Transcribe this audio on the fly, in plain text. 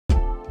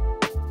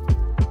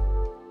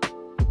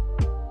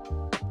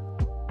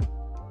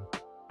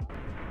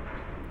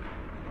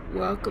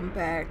Welcome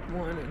back,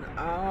 one and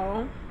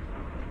all.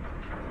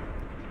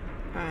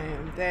 I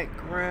am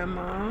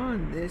thatGrandma,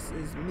 and this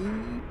is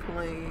me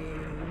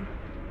playing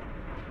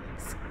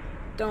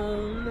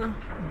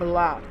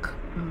StoneBlock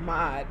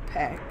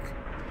Modpack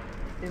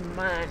in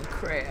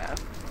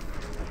Minecraft.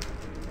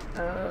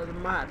 The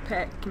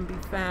Modpack can be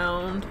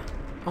found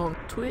on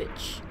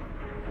Twitch.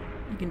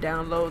 You can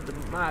download the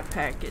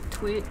Modpack at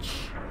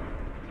Twitch.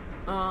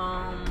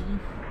 I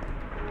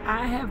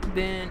have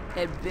been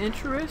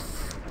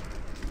adventurous.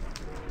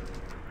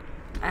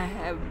 I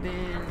have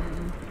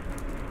been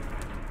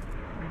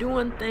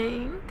doing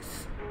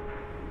things.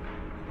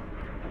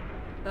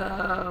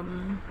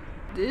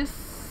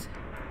 This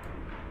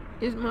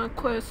is my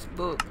quest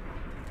book.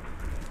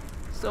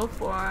 So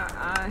far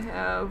I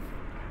have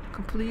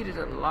completed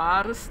a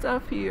lot of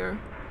stuff here.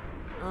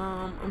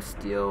 I'm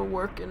still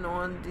working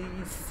on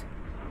these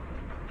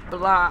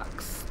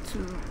blocks,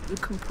 the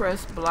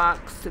compressed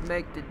blocks to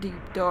make the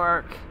deep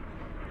dark,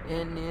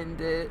 and then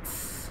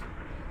this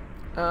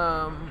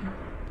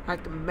I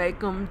can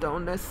make them,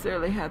 don't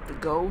necessarily have to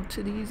go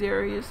to these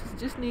areas,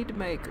 just need to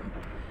make them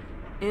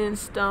in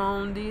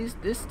stone.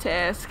 This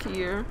task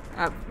here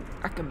I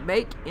can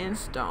make in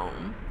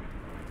stone.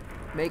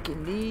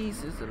 Making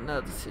these is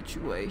another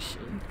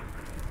situation,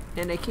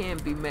 and they can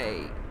be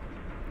made.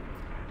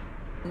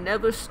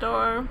 Nether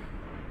star,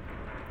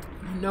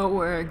 you know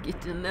where I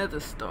get the nether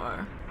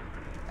star.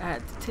 I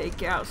had to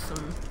take out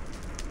some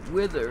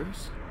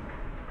withers,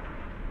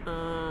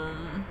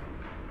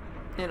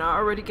 and I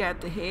already got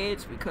the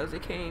heads because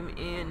it came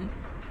in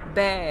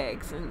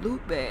bags and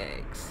loot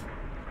bags.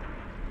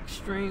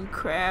 Extreme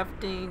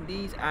crafting,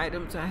 these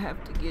items I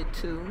have to get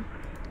to.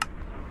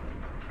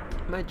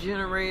 My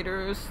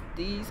generators,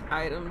 these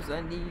items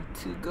I need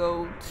to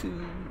go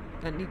to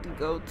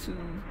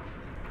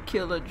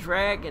kill a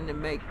dragon to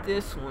make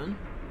this one.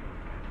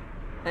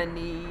 I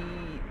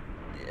need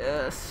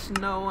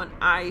snow and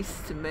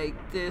ice to make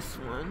this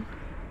one,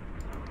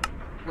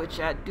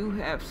 which I do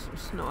have some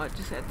snow. I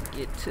just have to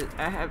get to.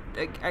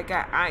 I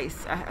got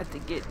ice. I have to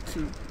get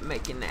to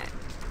making that.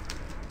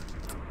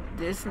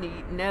 This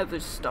need nether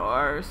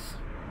stars.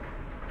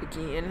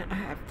 Again, I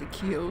have to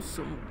kill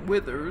some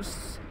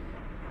withers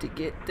to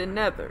get the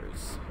nether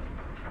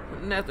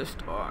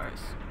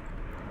stars.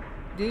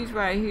 These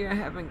right here I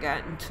haven't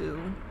gotten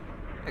to.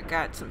 I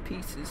got some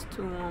pieces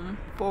to them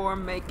for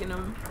making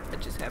them. I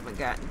just haven't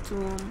gotten to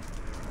them.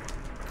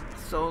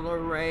 Solar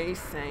array,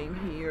 same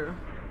here.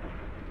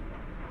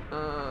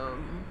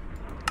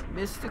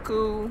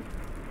 Mystical,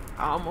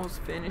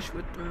 almost finished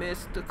with the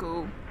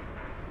mystical.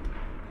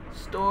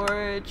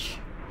 Storage,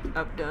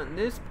 I've done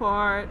this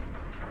part.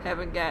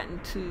 Haven't gotten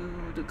to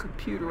the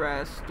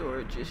computerized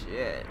storage just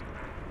yet.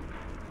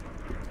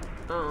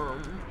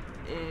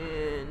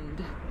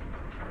 And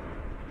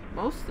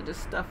most of the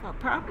stuff I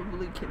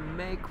probably can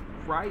make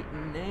right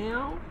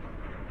now,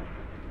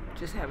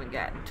 just haven't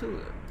gotten to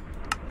it.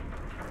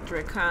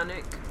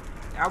 Draconic,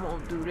 I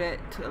won't do that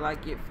till I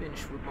get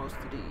finished with most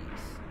of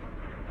these,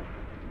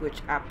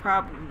 which I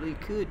probably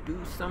could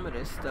do some of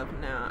this stuff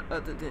now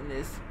other than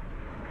this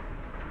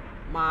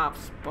mob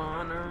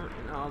spawner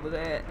and all of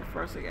that.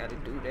 First I gotta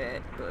do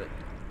that, but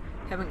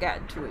haven't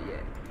gotten to it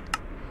yet.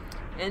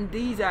 And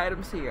these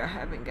items here I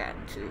haven't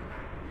gotten to.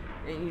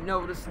 And you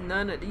notice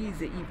none of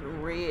these are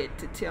even red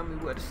to tell me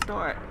where to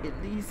start.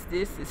 At least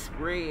this is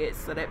red,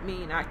 so that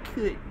means I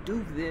could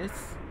do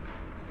this.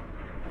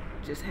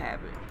 Just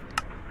haven't.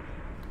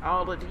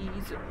 All of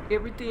these,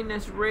 everything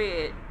that's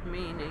red,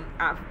 meaning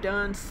I've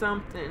done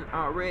something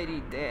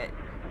already that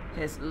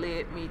has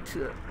led me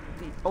to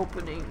the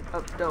opening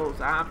of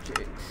those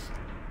objects.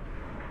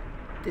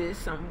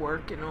 This I'm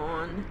working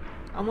on.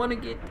 I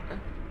want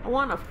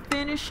to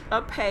finish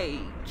a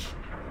page.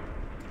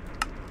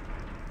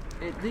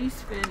 At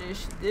least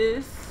finish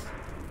this.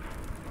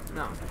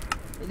 No,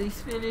 at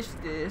least finish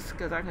this,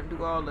 because I can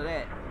do all of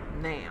that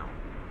now.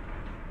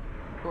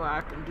 Or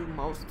I can do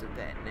most of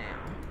that now.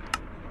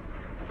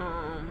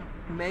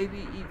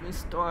 Maybe even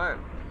start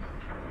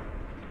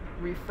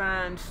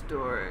refined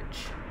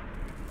storage,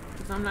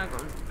 because I'm not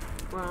gonna,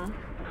 well,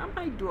 I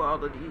might do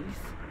all of these.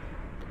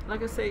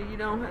 Like I say, you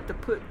don't have to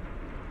put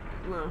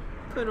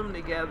them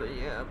together,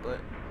 yeah, but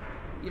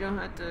you don't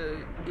have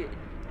to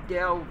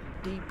delve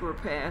deeper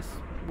past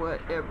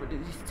whatever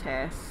these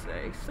tasks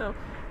say. So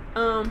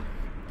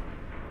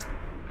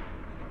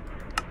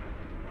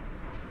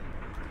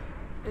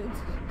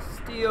it's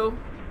still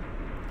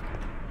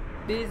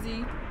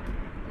busy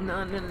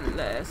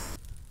nonetheless.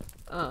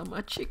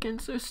 My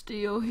chickens are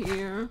still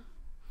here.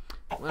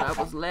 When I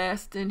was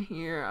last in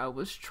here, I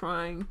was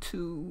trying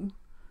to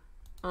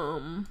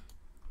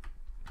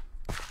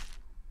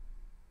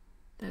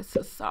that's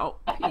a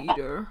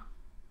saltpeter.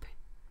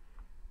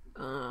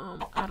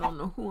 I don't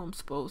know who I'm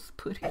supposed to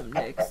put him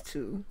next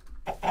to.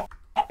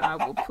 I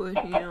will put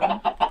him.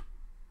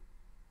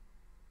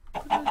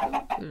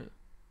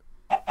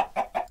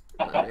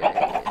 There it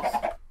is.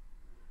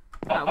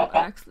 I will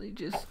actually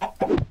just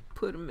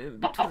put him in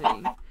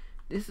between.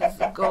 This is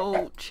a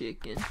gold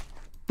chicken.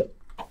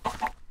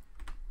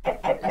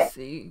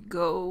 see,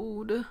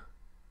 gold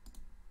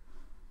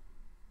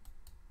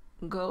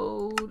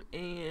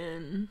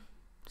and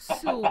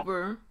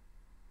silver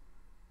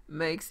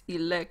makes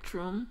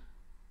electrum.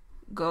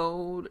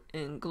 Gold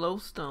and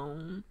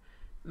glowstone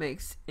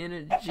makes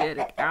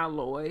energetic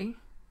alloy.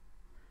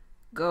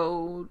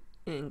 Gold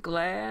and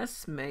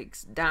glass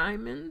makes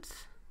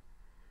diamonds.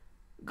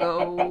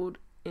 Gold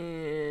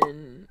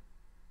and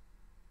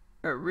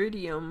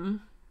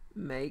iridium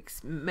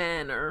makes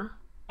manner.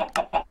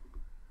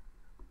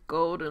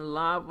 Gold and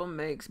lava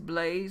makes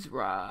blaze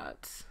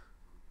rods.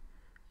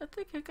 I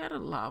think I got a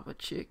lava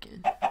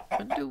chicken.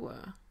 Or do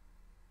I?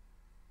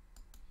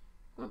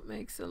 What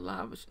makes a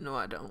lava? No,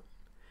 I don't.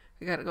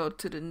 I gotta go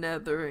to the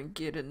nether and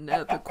get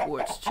another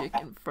quartz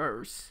chicken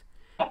first.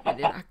 And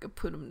then I could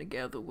put them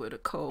together with a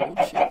cold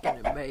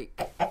chicken and make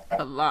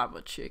a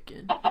lava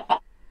chicken.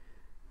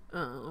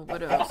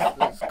 What else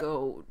does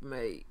gold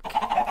make?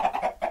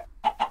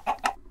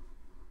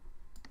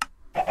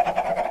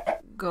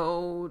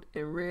 Gold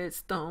and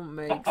redstone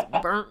makes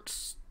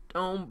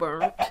stone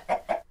burnt.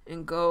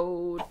 And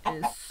gold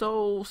and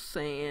soul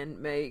sand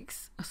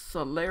makes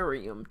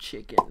solarium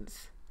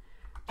chickens.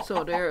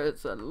 So there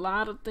is a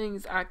lot of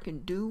things I can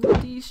do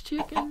with these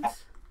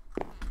chickens.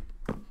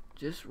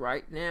 Just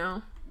right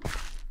now,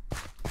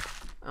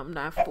 I'm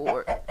not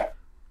for it.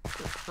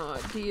 I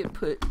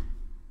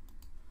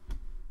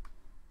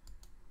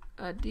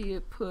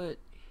did put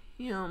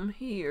him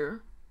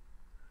here.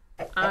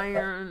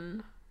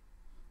 Iron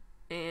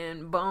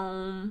and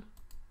bone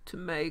to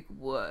make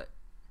what?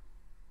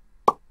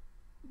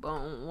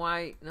 Bone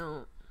white,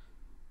 no.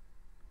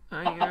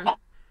 Iron.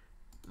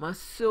 My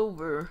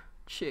silver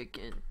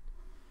chicken.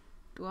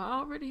 Do I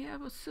already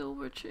have a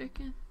silver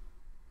chicken?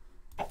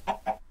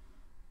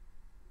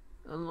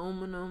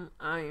 Aluminum,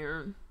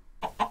 iron.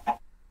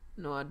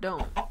 No, I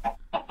don't.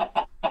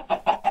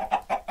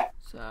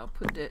 So I'll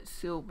put that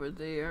silver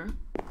there.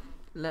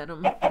 Let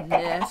him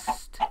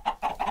nest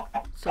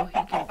so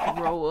he can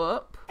grow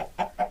up.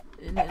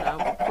 And then I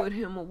will put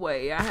him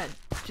away. I had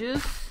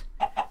just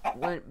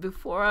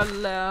before I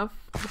left,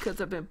 because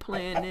I've been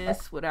playing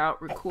this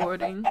without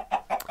recording,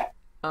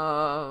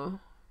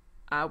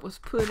 I was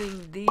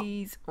putting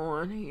these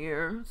on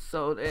here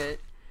so that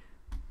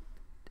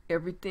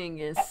everything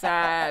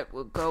inside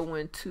will go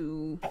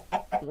into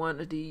one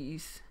of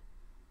these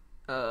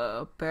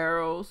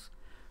barrels.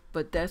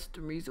 But that's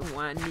the reason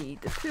why I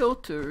need the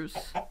filters.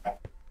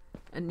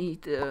 I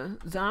need the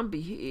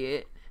zombie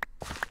head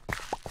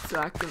so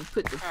I can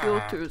put the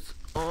filters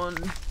on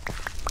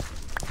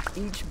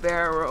each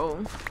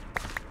barrel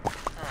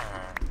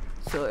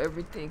so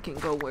everything can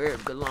go where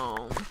it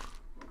belongs.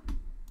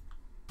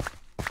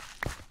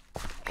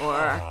 Or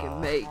I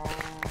can make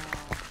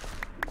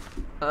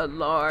a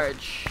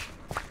large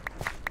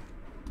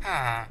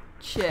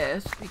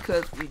chest,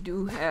 because we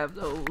do have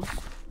those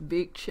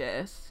big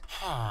chests.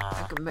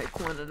 I can make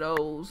one of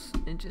those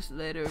and just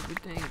let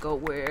everything go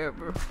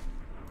wherever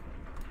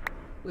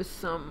with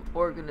some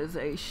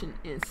organization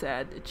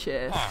inside the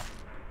chest.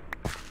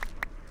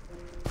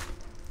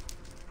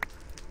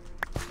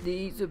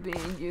 These are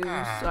being used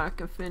so I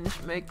can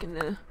finish making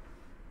the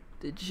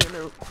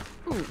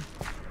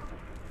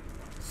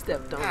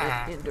stepped on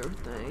that ender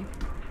thing.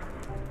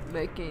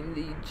 Making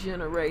the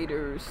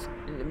generators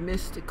and the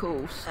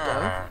mystical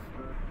stuff.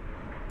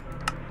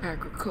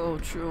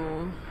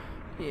 Agricultural.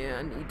 Yeah,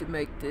 I need to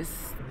make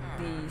these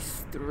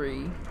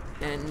three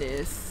and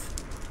this.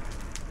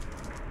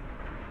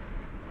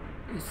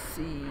 You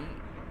see,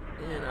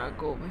 and I'll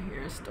go over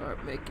here and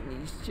start making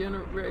these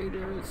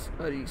generators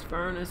or these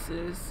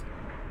furnaces.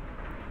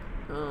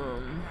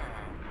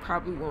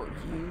 Probably won't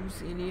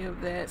use any of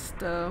that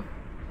stuff.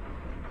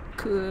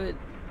 Could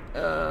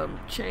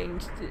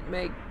change it,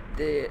 make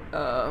the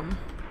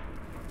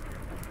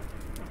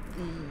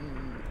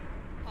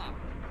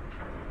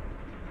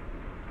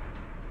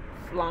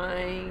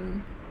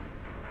flying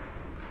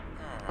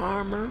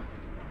armor.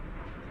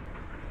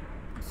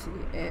 Let's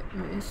see, at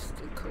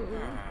mystical.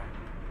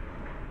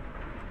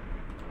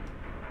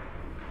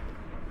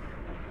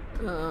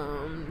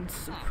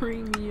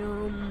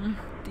 Supremium,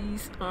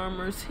 these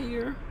armors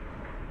here.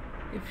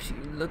 If you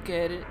look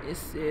at it, it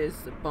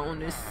says the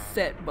bonus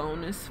set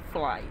bonus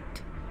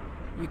flight.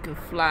 You can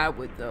fly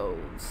with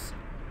those.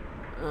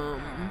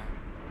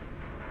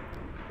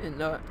 And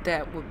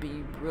that would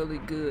be really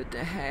good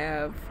to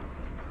have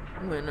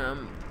when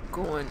I'm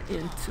going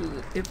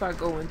into, if I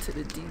go into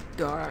the deep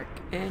dark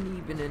and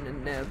even in the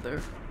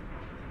nether.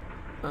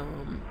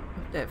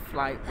 That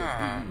flight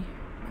would be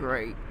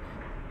great.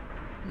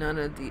 None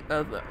of the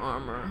other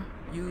armor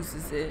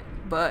uses it,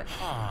 but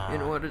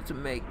in order to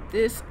make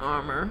this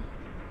armor,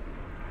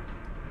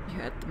 you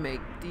have to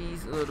make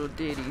these little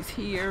ditties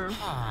here,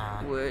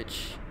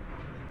 which,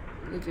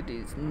 look at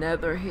these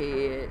nether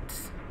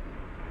heads,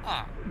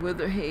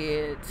 wither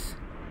heads,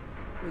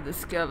 with the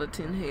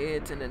skeleton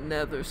heads and a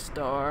nether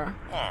star.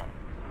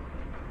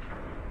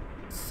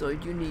 So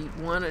you need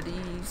one of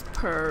these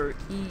per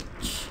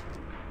each,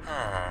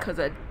 because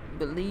I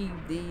believe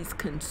these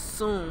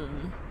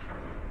consume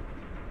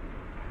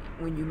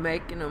when you're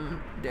making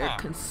them, they're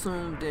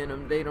consumed in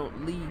them. They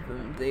don't leave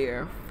them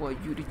there for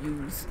you to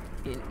use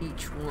in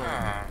each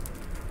one.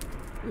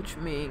 Which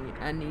means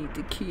I need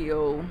to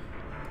kill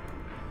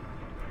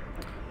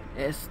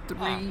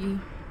S3,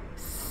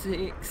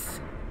 6,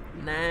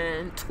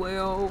 9,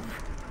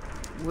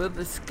 12 with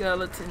the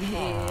skeleton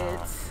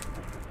heads.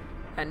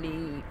 I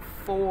need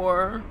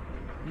 4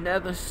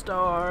 nether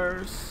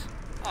stars.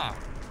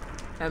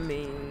 I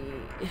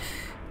mean,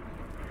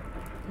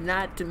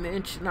 not to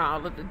mention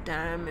all of the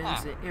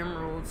diamonds and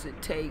emeralds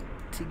it take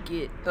to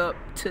get up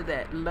to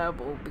that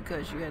level,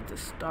 because you have to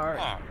start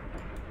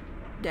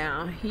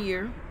down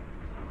here.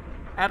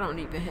 I don't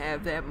even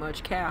have that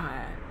much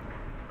cowhide.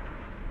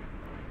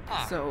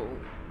 So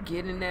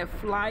getting that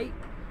flight,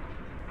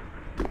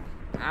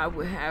 I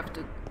would have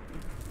to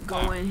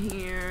go in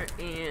here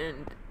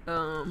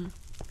and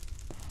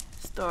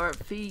start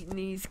feeding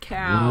these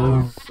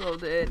cows so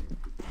that,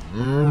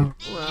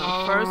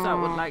 well, first I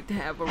would like to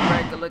have a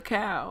regular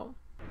cow.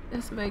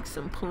 Let's make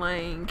some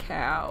plain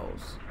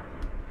cows.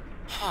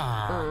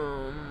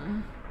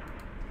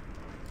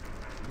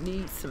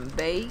 Need some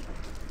bait.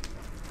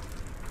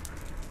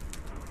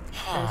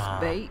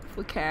 That's bait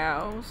for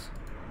cows.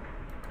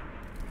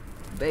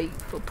 Bait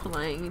for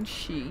plain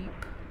sheep.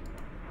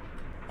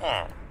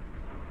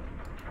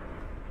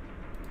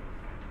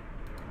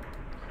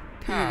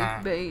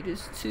 Pig bait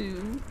is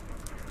 2.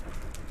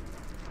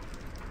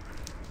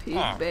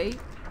 Pig bait.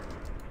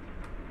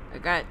 I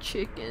got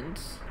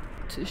chickens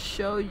to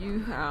show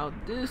you how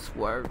this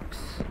works.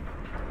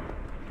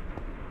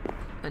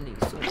 I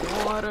need some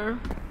water.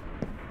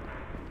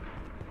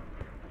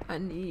 I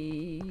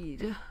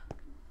need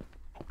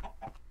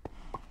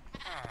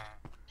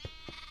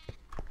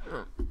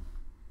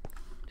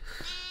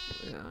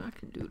yeah, I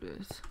can do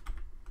this.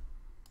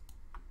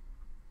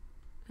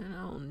 And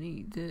I don't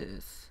need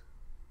this.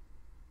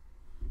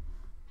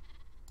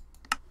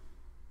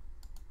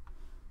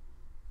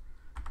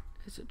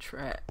 It's a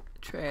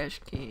trash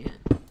can.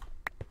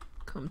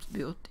 Comes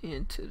built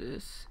into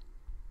this.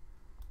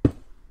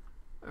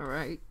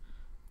 Alright.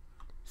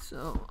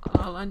 So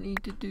all I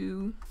need to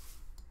do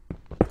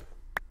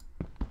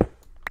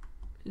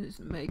is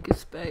make a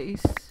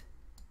space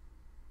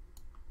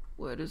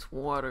where this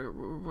water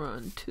will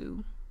run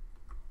to.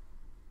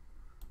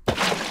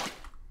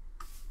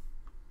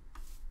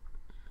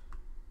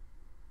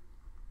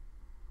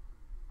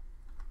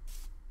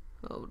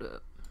 Hold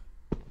up.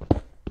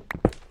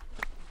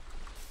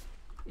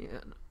 Yeah,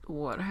 the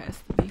water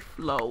has to be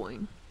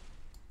flowing.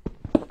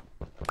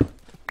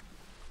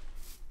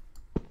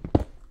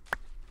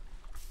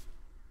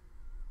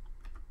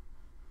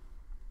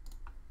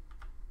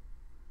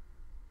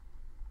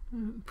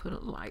 Put a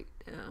light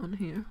down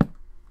here.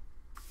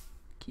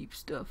 Keep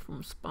stuff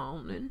from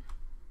spawning.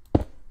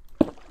 Yeah.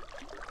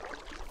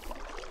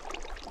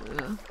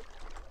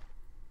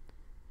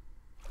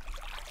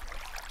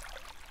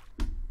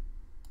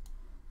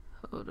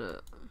 Hold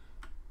up.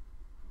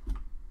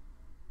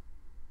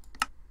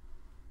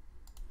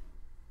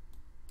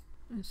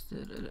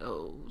 Instead of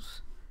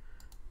those,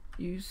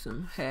 use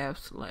some half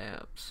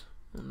slabs.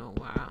 I don't know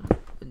why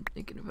I've been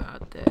thinking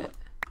about that.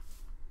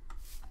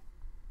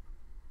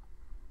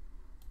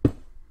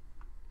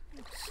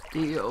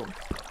 Still,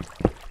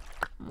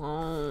 come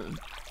on,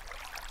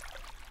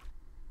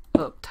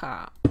 up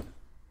top.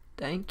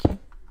 Thank you.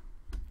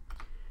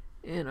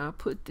 And I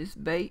put this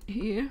bait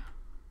here.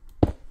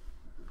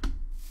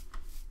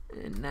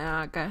 And now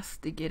I got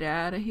to get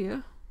out of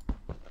here.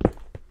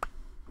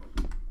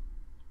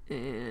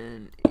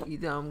 And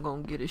either I'm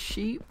gonna get a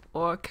sheep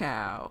or a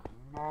cow.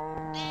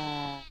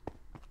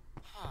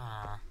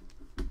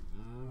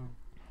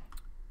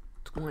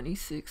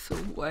 26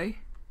 away.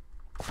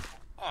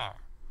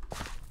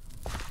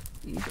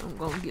 Either I'm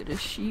gonna get a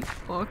sheep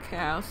or a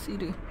cow. See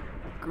the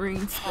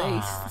green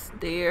space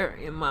there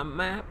in my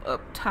map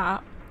up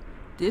top?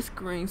 This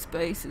green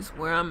space is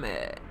where I'm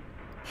at.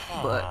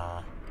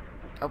 But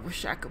I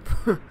wish I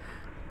could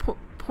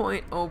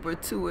point over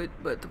to it,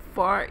 but the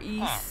far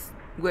east,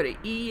 where the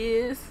E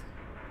is,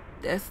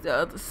 that's the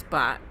other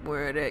spot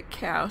where that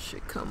cow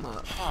should come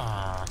up.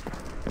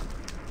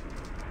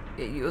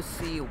 And you'll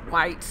see a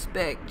white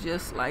speck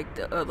just like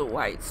the other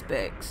white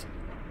specks.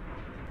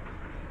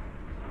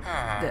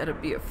 That'll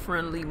be a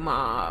friendly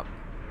mob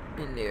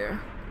in there.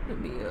 Let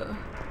me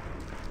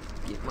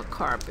get my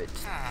carpet.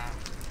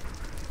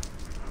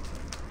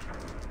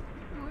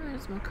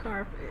 Where's my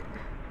carpet?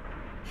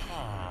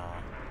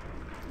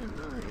 I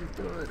know I didn't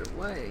throw it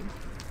away.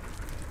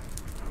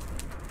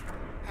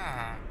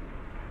 I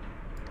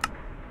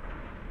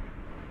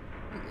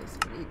guess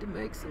I need to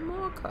make some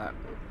more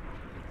carpet.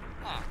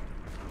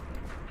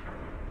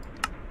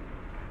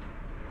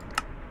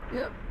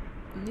 Yep,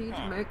 need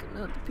to make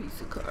another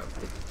piece of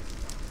carpet.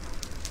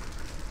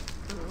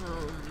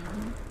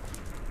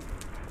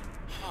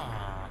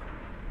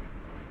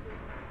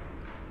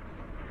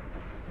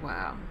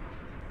 Wow,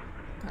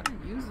 I done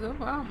used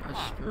up all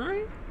my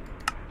string.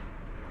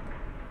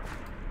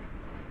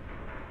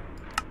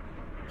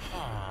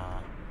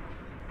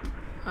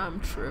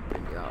 I'm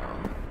tripping, y'all.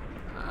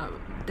 I'm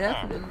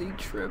definitely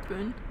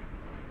tripping.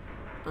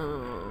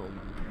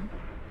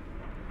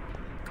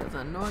 Cause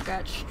I know I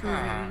got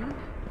string.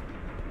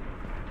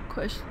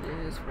 Question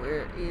is,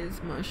 where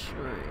is my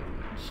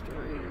string?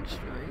 String,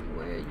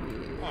 where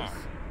you is?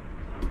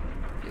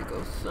 Here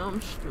goes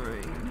some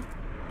string.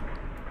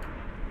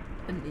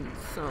 I need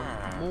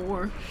some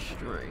more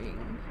string.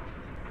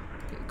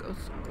 Here goes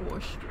some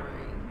more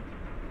string.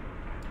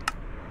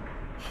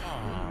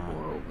 Need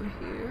more over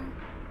here.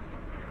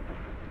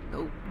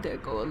 Nope, there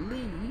go a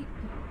lead.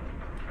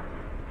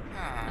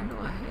 I know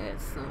I had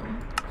some,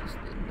 just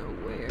didn't know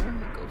where.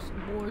 Here goes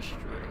some more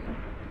string.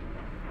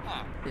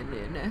 And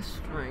then that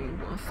string,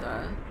 once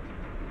I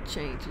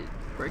change it,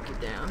 break it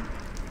down.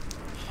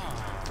 I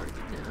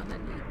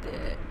need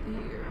that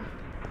here.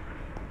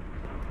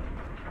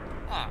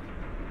 I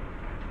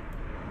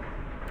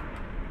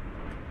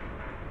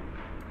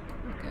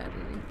got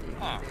anything in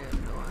there?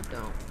 No, I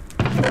don't.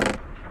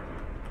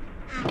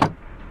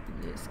 And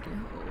this can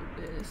hold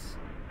this.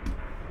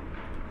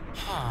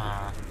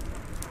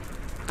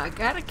 I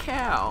got a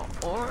cow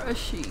or a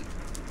sheep.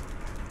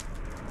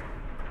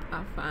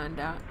 I'll find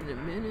out in a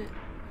minute.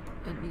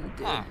 I need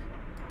that.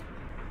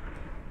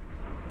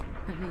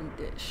 I need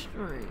that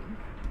string.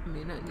 I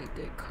need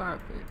that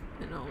carpet.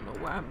 And I don't know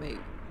why I made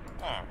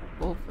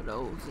both of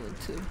those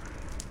into.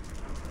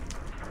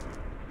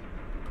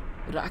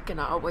 But I can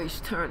always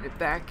turn it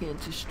back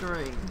into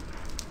string.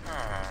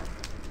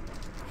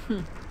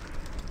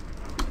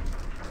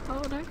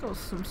 Oh, there goes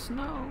some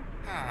snow.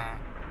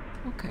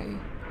 Okay,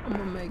 I'm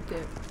gonna make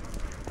that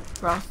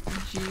frosted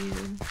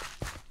gin.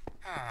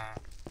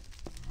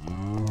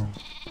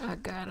 I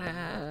got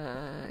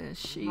a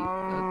sheep,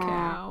 a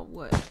cow.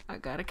 What? I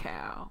got a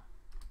cow.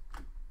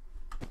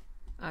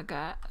 I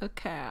got a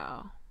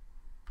cow.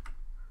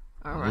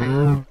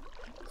 Alright.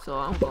 So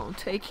I'm gonna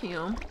take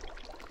him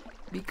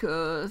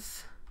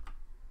because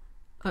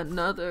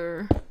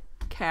another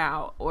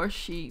cow or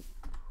sheep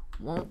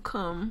won't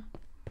come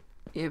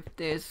if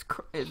there's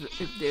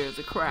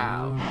a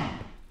crowd.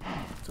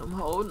 So I'm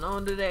holding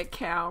on to that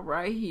cow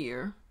right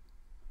here.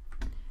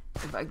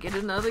 If I get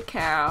another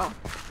cow,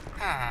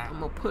 I'm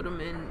gonna put them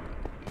in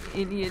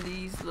any of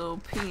these little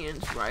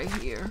pens right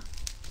here.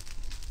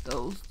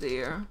 Those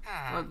there,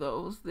 or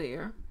those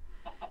there.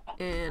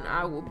 And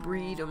I will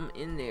breed them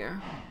in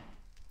there.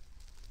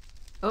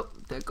 Oh,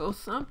 there goes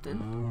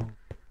something.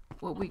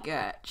 What we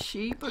got?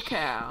 Sheep or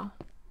cow?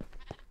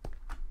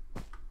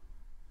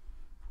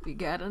 We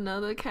got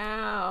another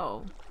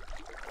cow.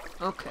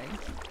 Okay,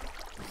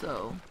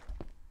 so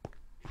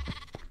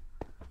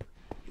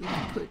we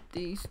can put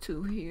these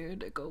two here.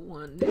 There go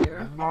one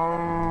there.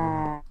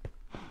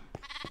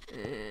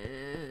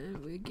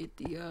 And we get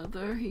the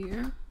other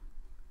here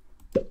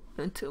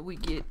until we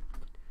get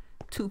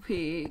 2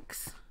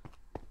 pigs.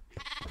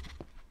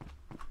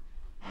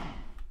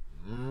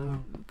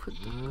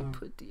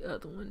 Put the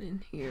other one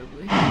in here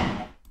with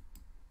him.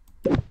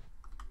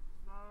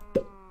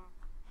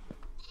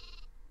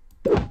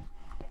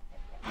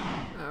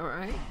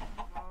 Alright.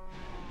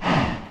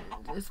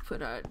 Let's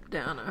put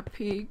down our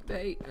pig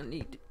bait. I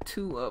need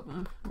 2 of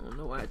them. I don't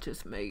know why I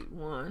just made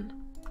 1.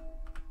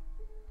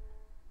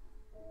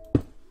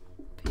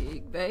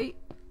 Pig bait.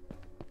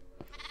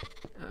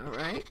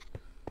 Alright.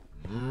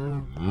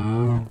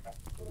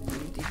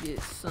 Need to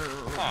get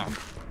some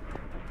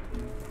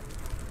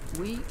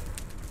wheat.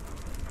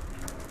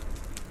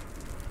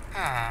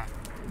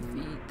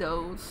 Feed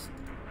those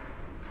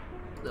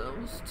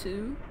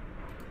 2.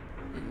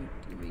 And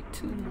give me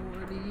 2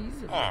 more of these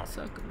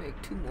so I can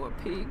make 2 more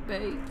pig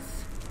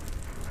baits.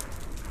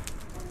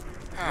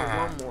 Or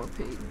 1 more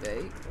pig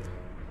bait.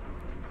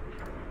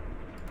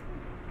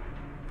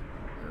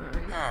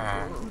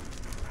 Alright, cool.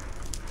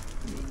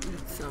 Let me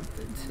eat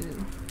something too.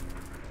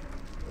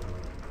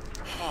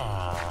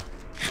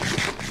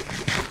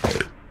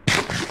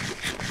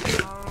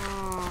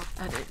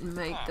 I didn't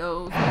make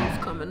those. Those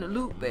come in the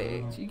loot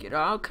bags. You get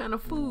all kind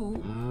of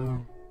food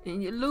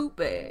in your loot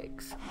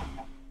bags.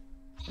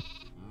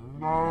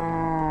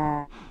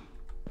 Oh,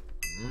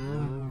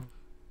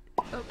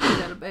 we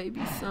got a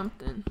baby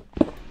something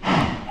up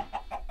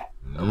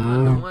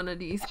under one of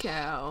these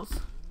cows.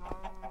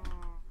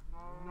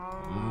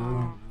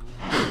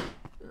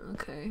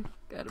 Okay,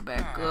 gotta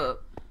back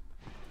up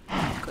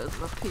because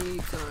my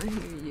pigs aren't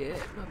here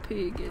yet. My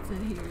pig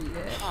isn't here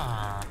yet.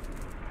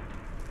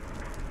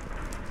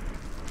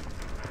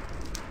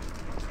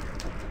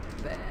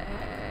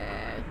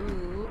 Bad.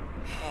 Ooh.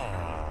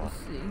 Let's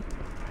see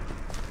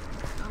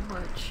how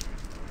much.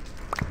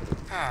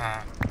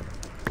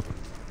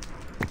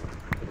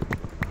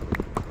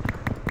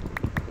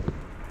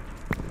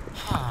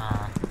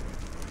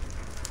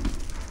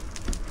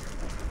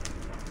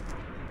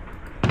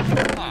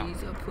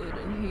 These are put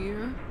in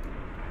here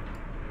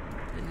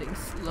and then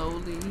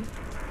slowly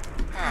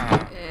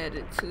add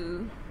it to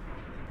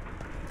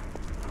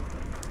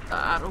the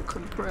auto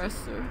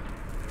compressor.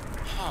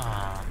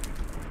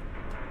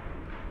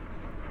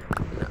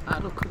 The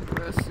auto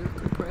compressor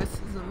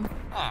compresses them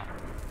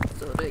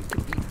so they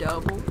can be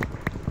double.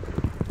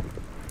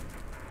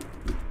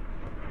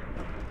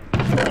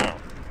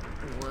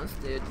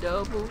 they're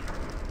double,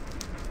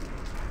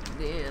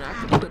 then I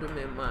can put them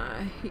in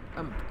my,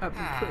 I'll be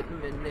putting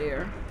them in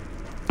there.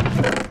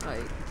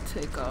 Like,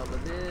 take all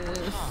of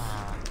this,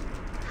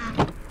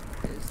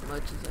 as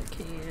much as I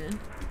can.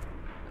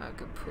 I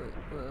could put,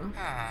 well,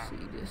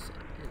 see this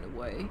in the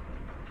way.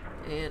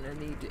 And I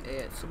need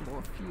to add some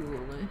more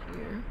fuel in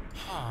here,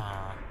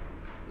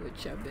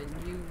 which I've been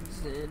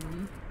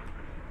using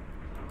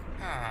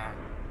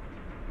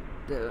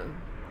the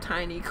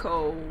tiny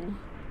coal,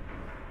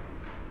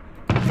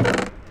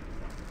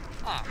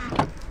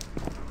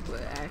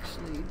 but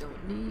actually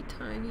don't need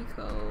tiny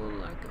coal.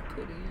 I can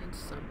put in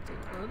something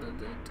other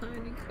than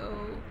tiny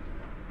coal,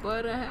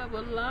 but I have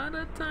a lot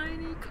of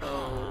tiny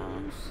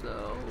coal,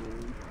 so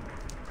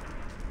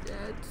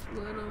that's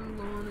what I'm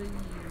gonna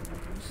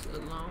use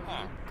along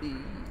with these.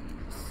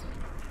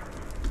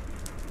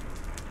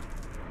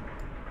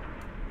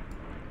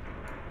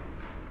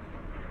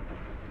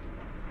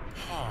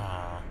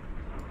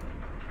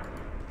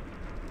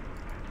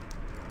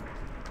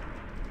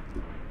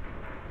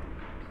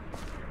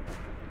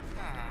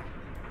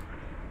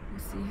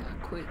 Let's see how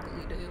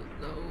quickly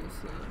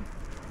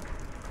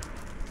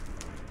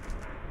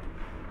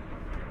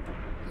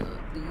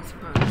these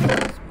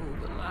furnaces move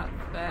a lot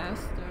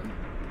faster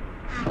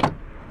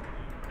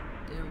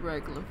than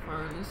regular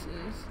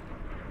furnaces.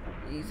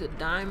 These are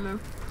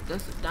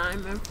that's a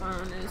diamond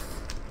furnace,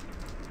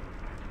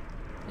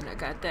 and I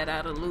got that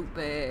out of loot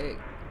bag.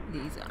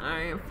 These are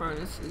iron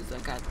furnaces, I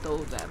got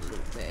those out of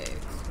loot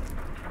bags.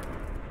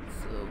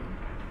 So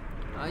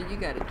all you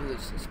gotta do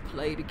is just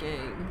play the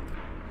game.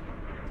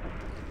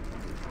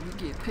 You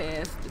get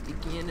past the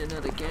beginning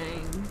of the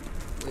game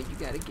where you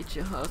gotta get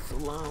your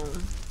hustle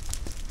on.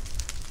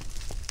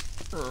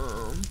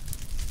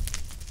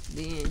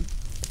 Then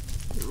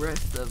the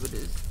rest of it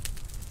is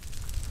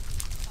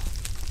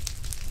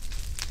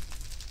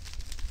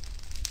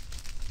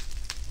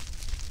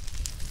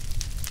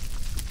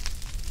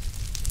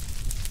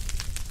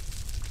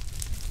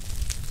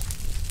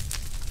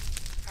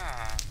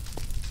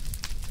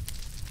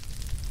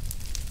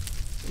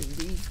and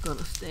these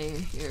gonna stay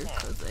in here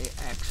because they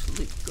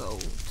actually go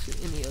to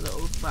any of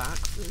those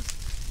boxes,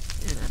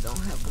 and I don't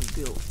have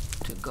them built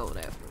to go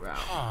that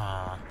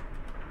route.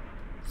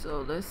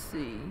 So let's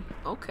see.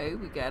 Okay,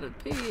 we got a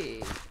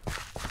pig.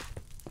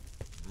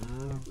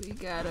 We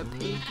got a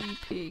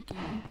piggy.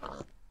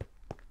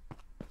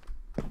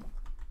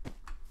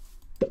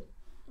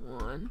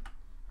 One.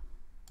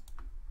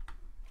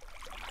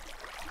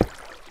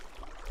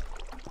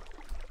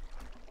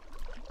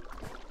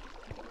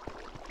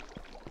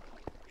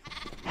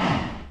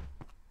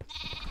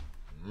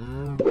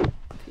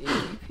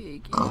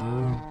 Piggy.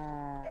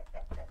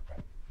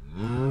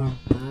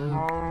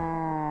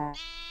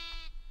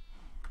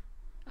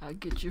 I'll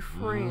get your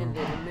friend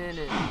in a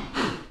minute.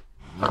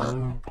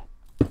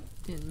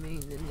 Didn't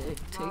mean to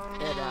take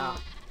that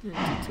out. And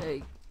to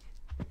take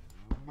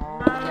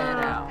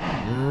that out.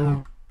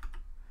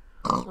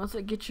 Once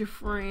I get your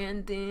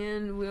friend,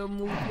 then we'll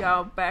move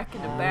y'all back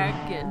in the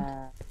back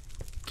and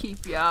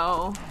keep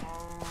y'all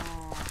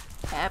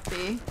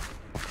happy.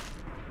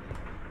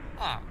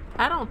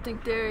 I don't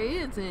think there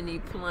is any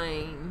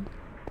plain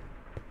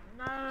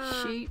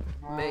sheep,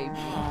 maybe.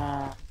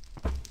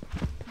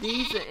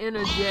 These are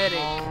energetic.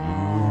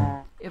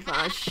 If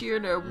I shear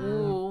their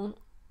wool,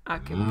 I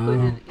can put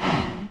it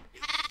in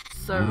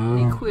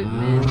certain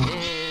equipment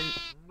and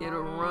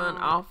it'll run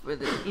off of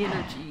the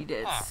energy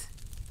that's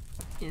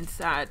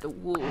inside the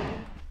wool.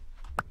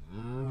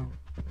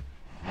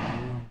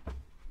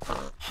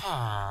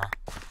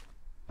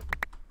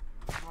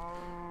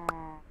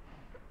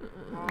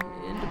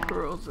 And the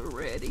pearls are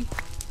ready.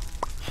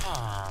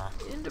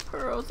 And the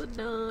pearls are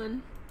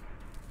done.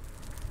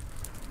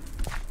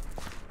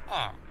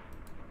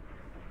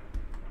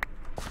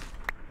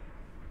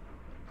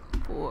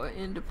 4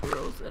 ender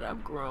pearls that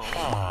I've grown.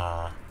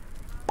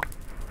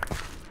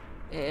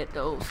 Add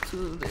those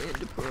to the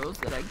ender pearls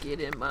that I get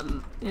in my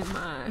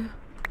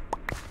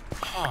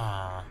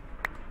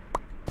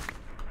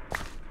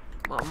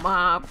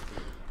mob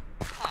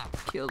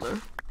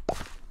killer,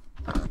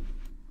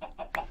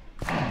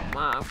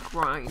 mob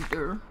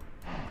grinder,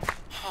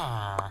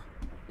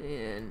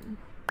 and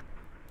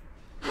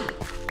I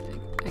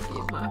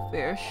get my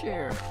fair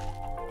share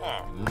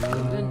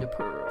of ender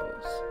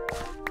pearls.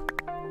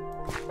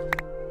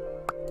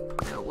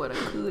 Now what I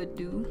could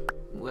do,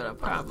 what I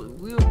probably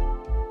will